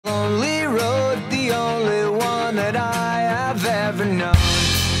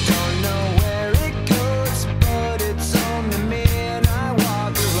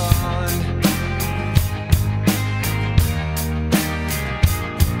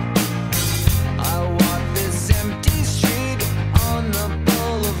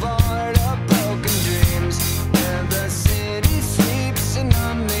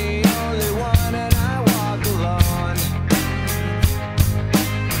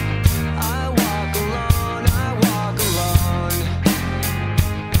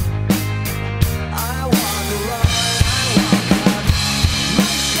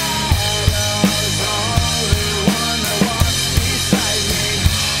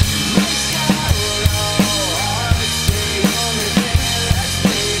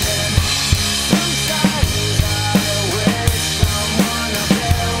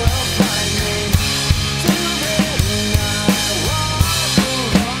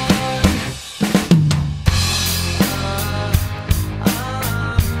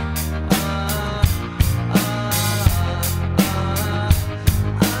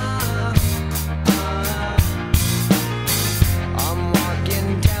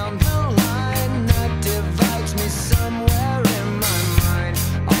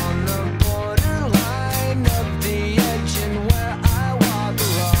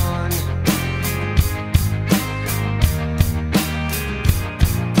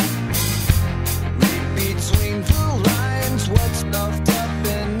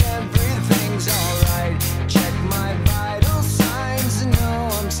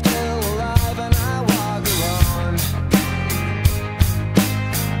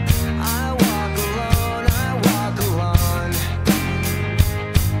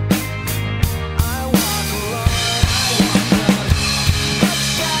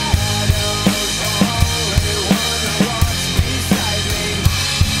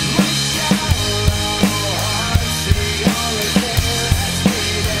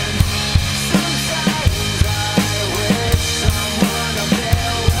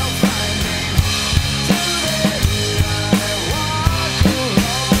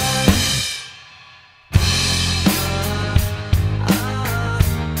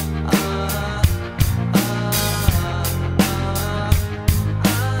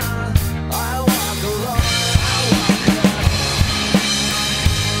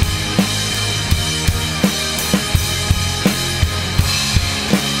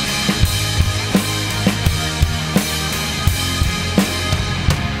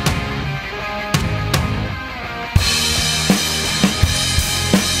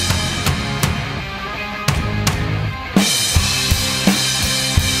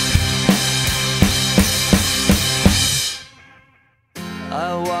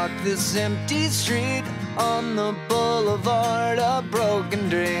this empty street on the boulevard of broken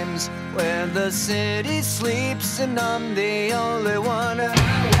dreams, where the city sleeps and I'm the only one. I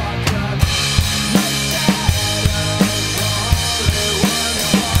walk up, my shadow's the only one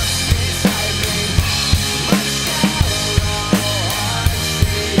who walks beside me. My shadow haunts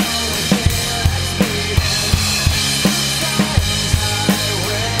the only thing that's beating. Sometimes I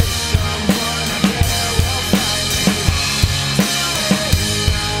wish someone I care will find me.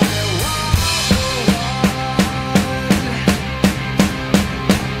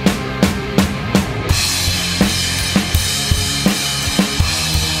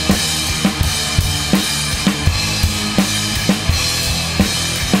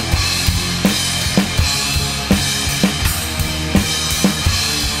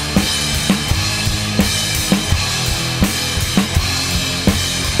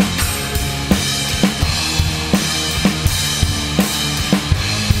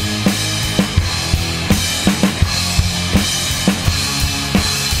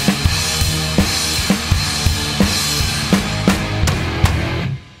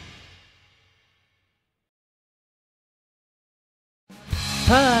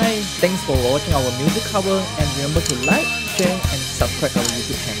 Hi, thanks for watching our music cover, and remember to like, share and subscribe our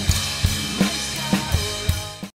YouTube channel.